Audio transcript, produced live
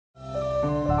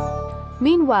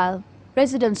Meanwhile,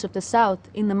 residents of the south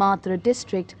in the Mathura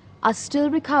district are still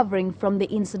recovering from the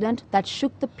incident that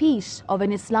shook the peace of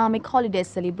an Islamic holiday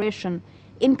celebration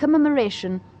in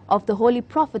commemoration of the Holy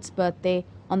Prophet's birthday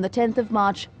on the 10th of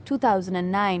March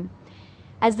 2009.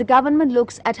 As the government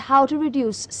looks at how to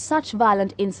reduce such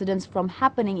violent incidents from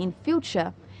happening in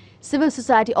future, civil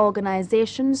society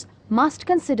organizations must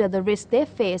consider the risk they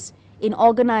face in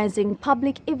organizing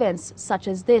public events such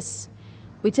as this.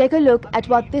 We take a look at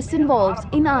what this involves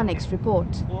in our next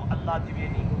report.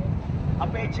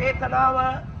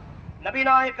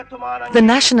 The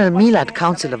National Milad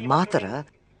Council of Mathura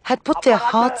had put their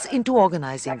hearts into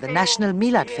organizing the National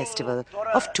Milad Festival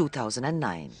of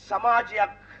 2009.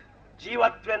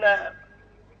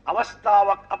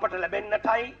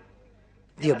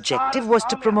 The objective was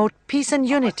to promote peace and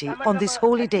unity on this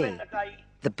holy day,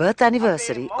 the birth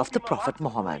anniversary of the Prophet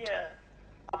Muhammad.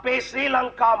 Sri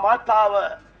Lanka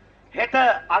Matawa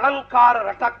heta alankara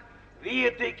ratak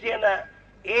viyutuයි kiyana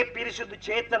e pirisudu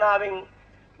chetanawen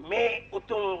me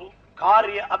utum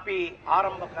karya api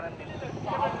arambha karanne.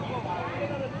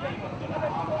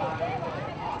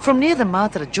 From near the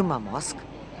Mathura Jumma Mosque,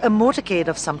 a motorcade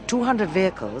of some 200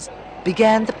 vehicles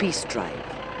began the peace drive.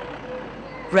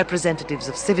 Representatives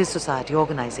of civil society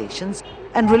organizations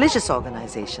and religious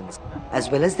organizations, as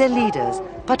well as their leaders,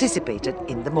 participated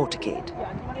in the motorcade.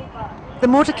 The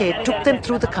motorcade took them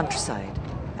through the countryside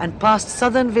and past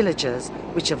southern villages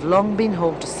which have long been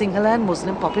home to Sinhala and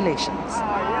Muslim populations.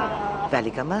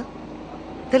 Valigama,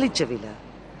 Telichavila,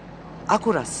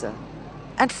 Akurassa,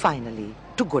 and finally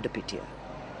to Godapitia.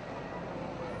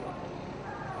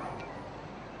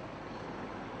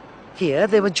 Here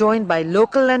they were joined by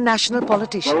local and national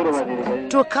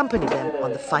politicians to accompany them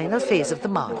on the final phase of the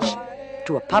march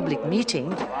to a public meeting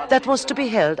that was to be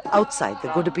held outside the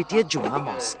Godapitia Jumma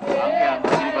Mosque.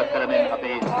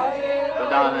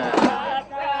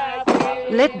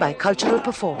 Led by cultural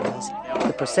performers,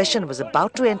 the procession was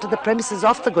about to enter the premises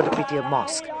of the Godapitia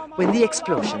Mosque when the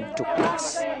explosion took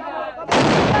place.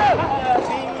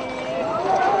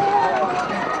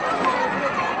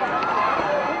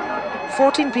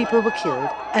 14 people were killed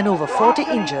and over 40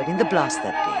 injured in the blast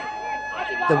that day.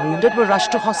 The wounded were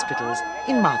rushed to hospitals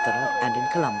in Mathura and in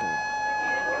Colombo.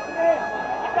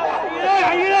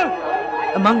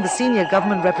 Among the senior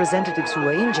government representatives who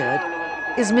were injured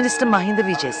is Minister Mahinda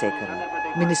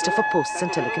Wijesekara, Minister for Posts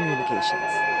and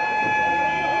Telecommunications.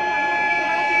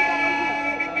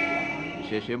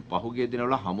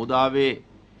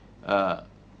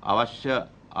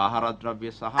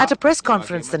 At a press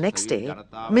conference the next day,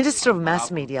 Minister of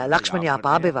Mass Media Lakshmanya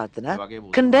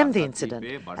Abebewardena condemned the incident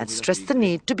and stressed the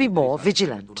need to be more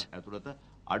vigilant.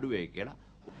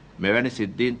 මෙවැනි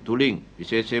සිද්ධීන් තුලින්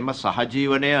විශේෂයෙන්ම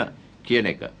සහජීවනය කියන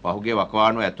එක පහුගිය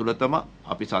වකවානුව ඇතුළතම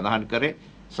අපි සඳහන් කරේ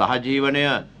සහජීවනය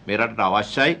මේ රටට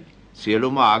අවශ්‍යයි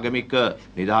සියලුම ආගමික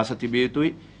නිදහස තිබිය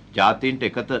යුතුයි ජාතීන්ට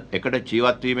එකට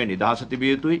ජීවත් වීමේ නිදහස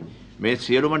තිබිය යුතුයි මේ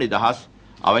සියලුම නිදහස්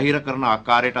අවහිර කරන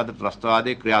ආකාරයට අද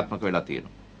ත්‍රස්තවාදයේ ක්‍රියාත්මක වෙලා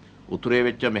තියෙනවා උතුරේ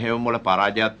වෙච්ච මෙහෙයුම් වල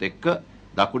පරාජයත් එක්ක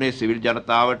දකුණේ සිවිල්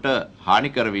ජනතාවට හානි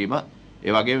කරවීම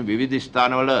ඒ වගේම විවිධ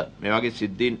ස්ථානවල මේ වගේ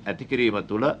සිද්ධීන් ඇති කිරීම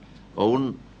තුළ ඔවුන්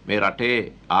මේ රටේ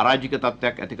ආරාජික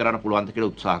තත්ත්වයක් ඇති කරන්න පුළුවන් ද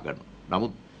කියලා උත්සාහ කරනවා.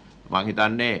 නමුත් මම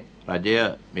හිතන්නේ රජය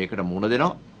මේකට මුහුණ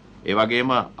දෙනවා. ඒ වගේම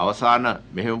අවසාන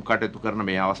මෙහෙයුම් කටයුතු කරන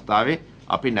මේ අවස්ථාවේ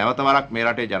අපි නැවත වරක් මේ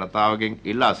රටේ ජනතාවගෙන්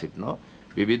ඉල්ලා සිටිනවා.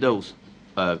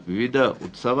 විවිධ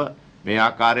උත්සව මේ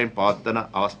ආකාරයෙන් පවත්වන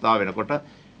අවස්ථාව වෙනකොට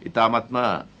ඊ타මත්ම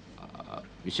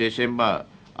විශේෂයෙන්ම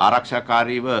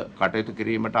ආරක්ෂාකාරීව කටයුතු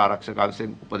කිරීමට ආරක්ෂක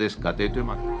අංශයෙන් උපදෙස් ගත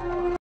යුතුයි.